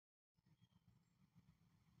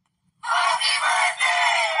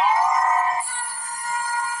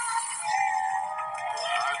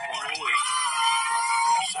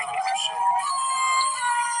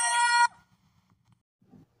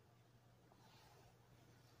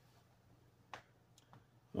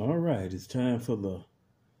All right, it's time for the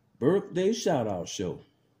birthday shout out show.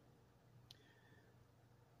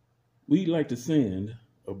 We'd like to send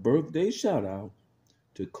a birthday shout out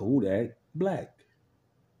to Kodak Black.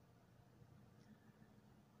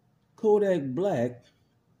 Kodak Black,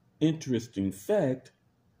 interesting fact,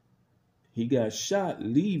 he got shot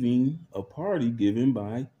leaving a party given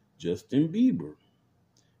by Justin Bieber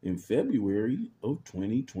in February of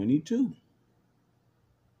 2022.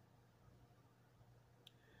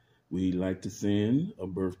 We'd like to send a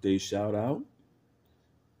birthday shout out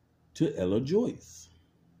to Ella Joyce.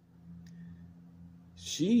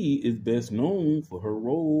 She is best known for her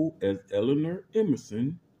role as Eleanor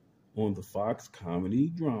Emerson on the Fox comedy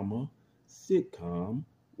drama sitcom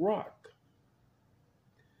Rock,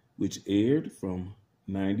 which aired from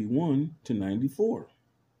 91 to 94.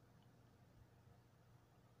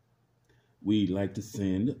 We'd like to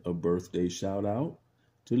send a birthday shout out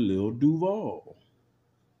to Lil Duval,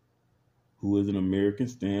 who is an American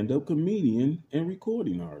stand-up comedian and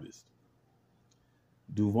recording artist.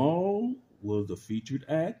 Duval was the featured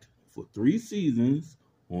act for 3 seasons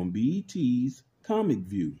on BET's Comic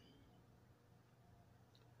View.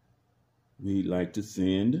 We'd like to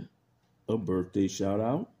send a birthday shout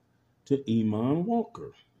out to Iman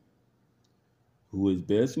Walker, who is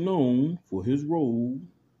best known for his role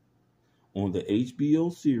on the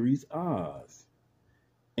HBO series Oz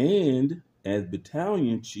and as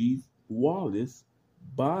Battalion Chief Wallace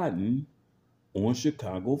Biden on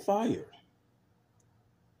Chicago Fire.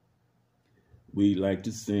 We'd like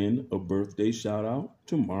to send a birthday shout out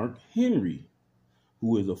to Mark Henry,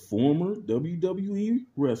 who is a former WWE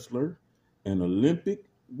wrestler and Olympic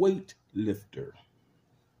weightlifter.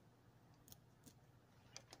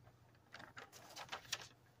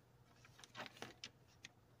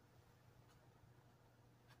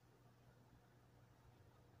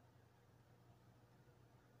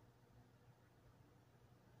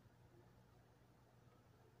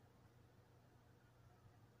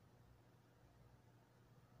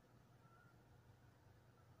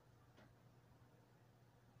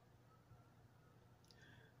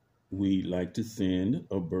 We'd like to send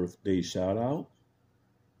a birthday shout out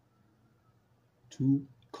to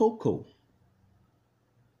Coco.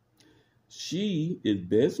 She is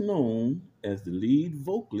best known as the lead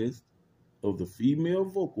vocalist of the female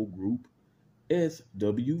vocal group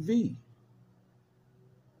SWV.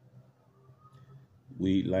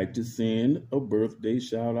 We'd like to send a birthday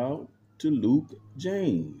shout out to Luke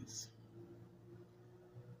James.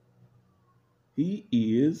 He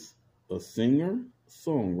is a singer,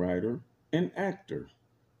 songwriter, and actor.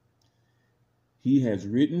 He has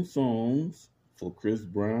written songs for Chris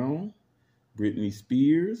Brown, Britney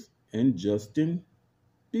Spears, and Justin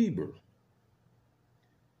Bieber.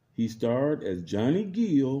 He starred as Johnny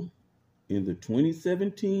Gill in the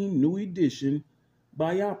 2017 New Edition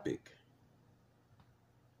biopic.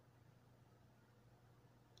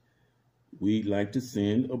 We'd like to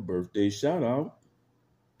send a birthday shout out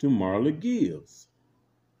to Marla Gibbs.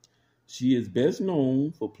 She is best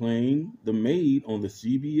known for playing the maid on the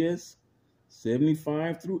CBS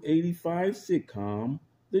 75 through 85 sitcom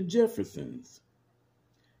The Jeffersons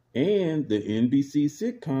and the NBC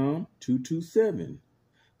sitcom 227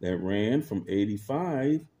 that ran from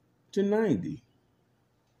 85 to 90.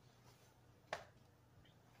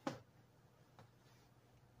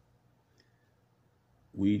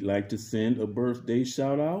 We'd like to send a birthday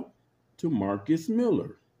shout out to Marcus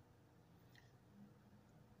Miller.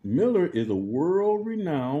 Miller is a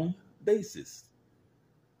world-renowned bassist.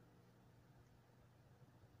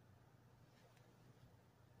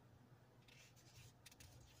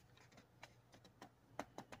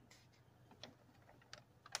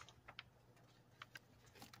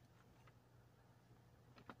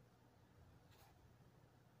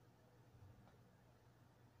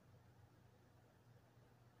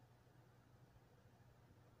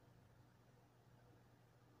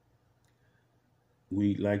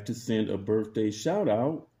 We'd like to send a birthday shout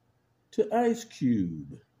out to Ice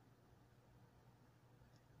Cube.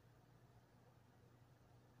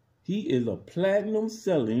 He is a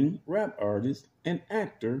platinum-selling rap artist and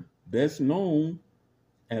actor best known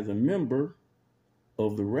as a member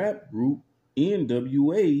of the rap group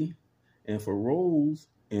NWA and for roles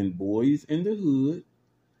in Boys in the Hood,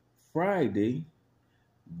 Friday,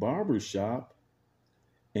 Barbershop,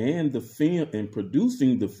 and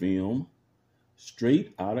producing the film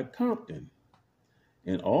Straight Outta Compton,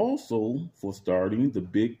 and also for starting the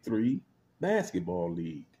Big Three basketball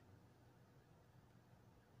league.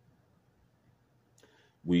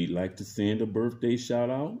 We'd like to send a birthday shout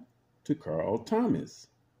out to Carl Thomas,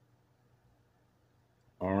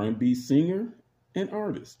 R&B singer and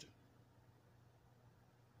artist.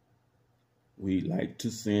 We'd like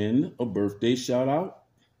to send a birthday shout out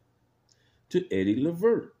to Eddie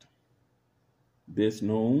Levert, best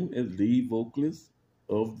known as lead vocalist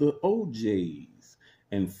of the OJs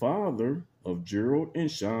and father of Gerald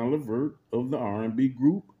and Sean Levert of the R&B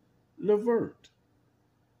group Levert.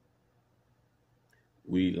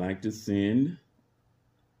 We'd like to send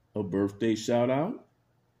a birthday shout out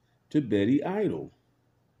to Betty Idle,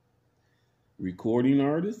 recording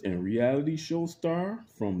artist and reality show star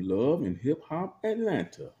from Love and Hip Hop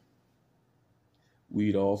Atlanta.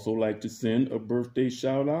 We'd also like to send a birthday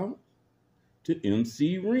shout out to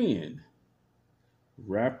MC Ren,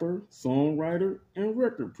 rapper, songwriter, and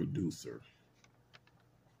record producer.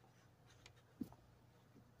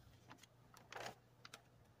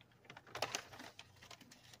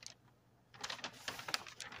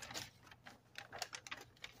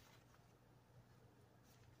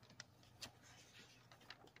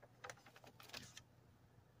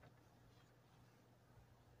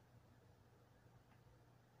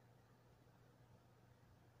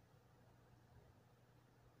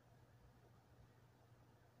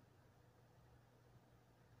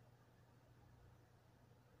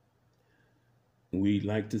 We'd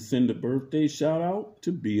like to send a birthday shout out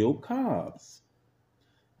to Bill Cobbs,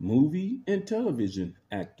 movie and television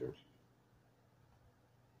actor.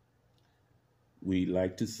 We'd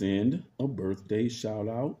like to send a birthday shout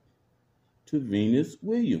out to Venus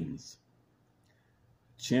Williams,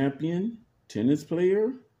 champion tennis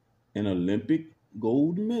player and Olympic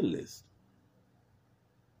gold medalist.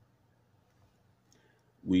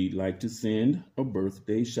 We'd like to send a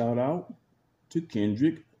birthday shout out to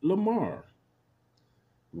Kendrick Lamar,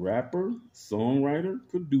 rapper, songwriter,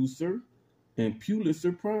 producer, and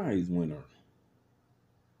Pulitzer Prize winner.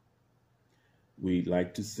 We'd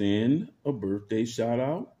like to send a birthday shout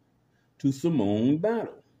out to Simone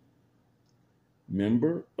Battle,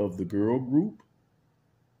 member of the girl group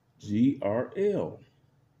GRL.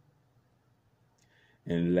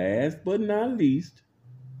 And last but not least,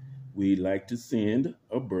 we'd like to send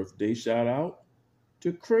a birthday shout out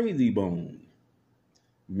to Crazy Bone,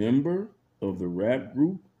 member of the rap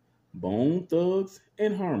group Bone Thugs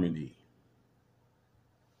and Harmony.